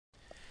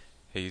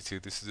Hey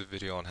YouTube, this is a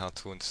video on how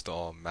to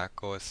install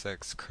Mac OS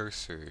X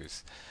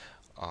cursors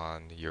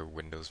on your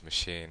Windows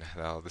machine.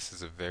 Now this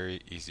is a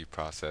very easy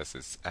process.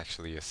 It's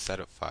actually a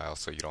setup file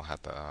so you don't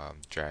have to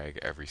drag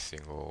every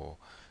single,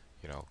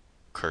 you know,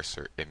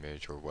 cursor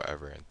image or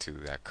whatever into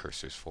that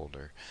cursors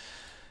folder.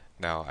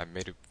 Now I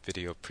made a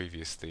video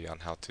previously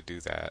on how to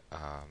do that.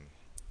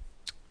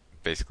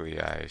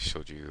 Basically I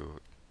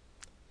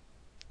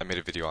made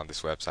a video on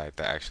this website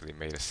that actually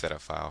made a setup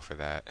file for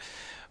that,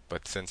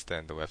 but since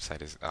then the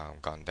website has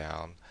gone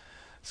down.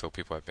 So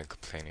people have been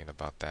complaining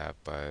about that,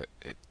 but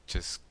it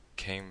just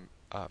came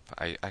up.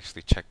 I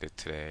actually checked it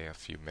today a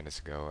few minutes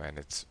ago and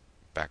it's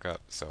back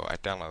up. So I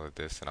downloaded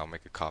this and I'll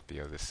make a copy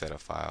of this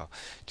setup file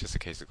just in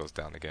case it goes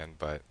down again.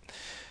 But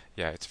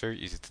yeah, it's very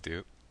easy to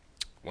do.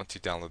 Once you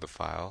download the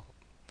file,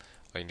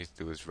 all you need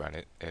to do is run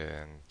it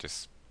and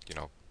just,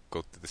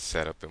 go through the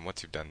setup. And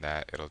once you've done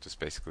that, it'll just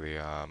basically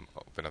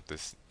open up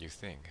this new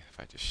thing. If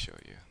I just show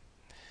you,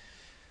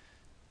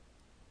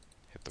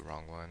 hit the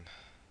wrong one.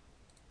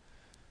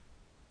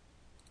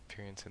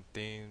 Appearance and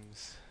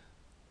themes.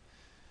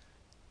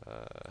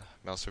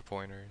 Mouse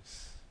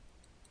pointers.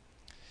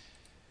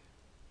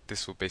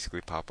 This will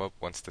basically pop up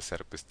once the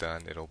setup is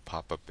done. It'll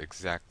pop up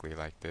exactly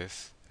like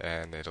this,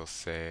 and it'll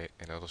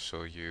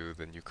show you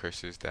the new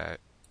cursors that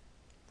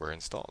were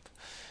installed.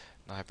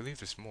 Now I believe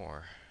there's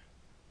more.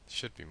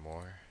 Should be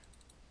more.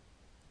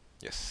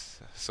 Yes,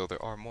 so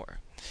there are more,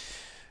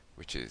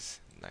 which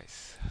is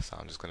nice. So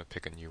I'm just gonna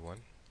pick a new one,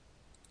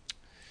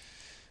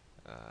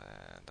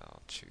 and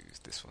I'll choose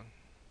this one.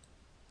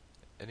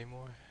 Any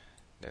more?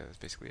 No, that's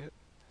basically it.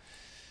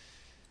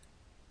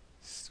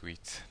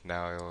 Sweet.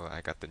 Now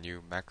I got the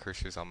new Mac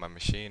cursors on my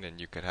machine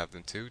and you could have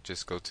them too.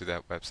 Just go to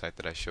that website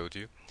that I showed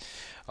you.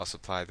 I'll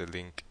supply the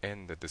link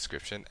in the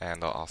description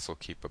and I'll also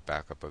keep a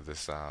backup of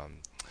this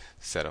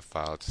setup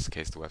file just in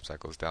case the website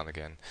goes down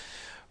again.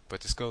 But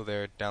just go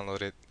there,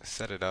 download it,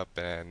 set it up,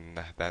 and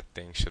that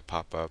thing should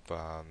pop up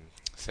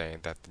saying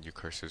that the new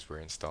cursors were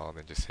installed,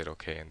 and just hit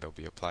OK and they'll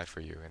be applied for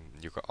you,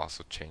 and you can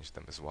also change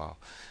them as well.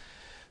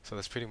 So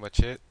that's pretty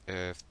much it.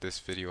 If this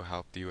video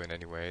helped you in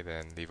any way,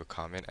 then leave a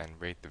comment and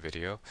rate the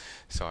video.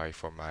 Sorry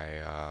for my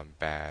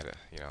bad,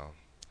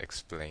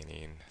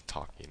 explaining,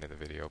 talking in the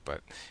video,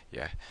 but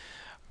yeah,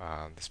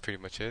 that's pretty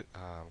much it.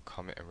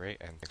 Comment and rate,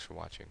 and thanks for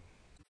watching.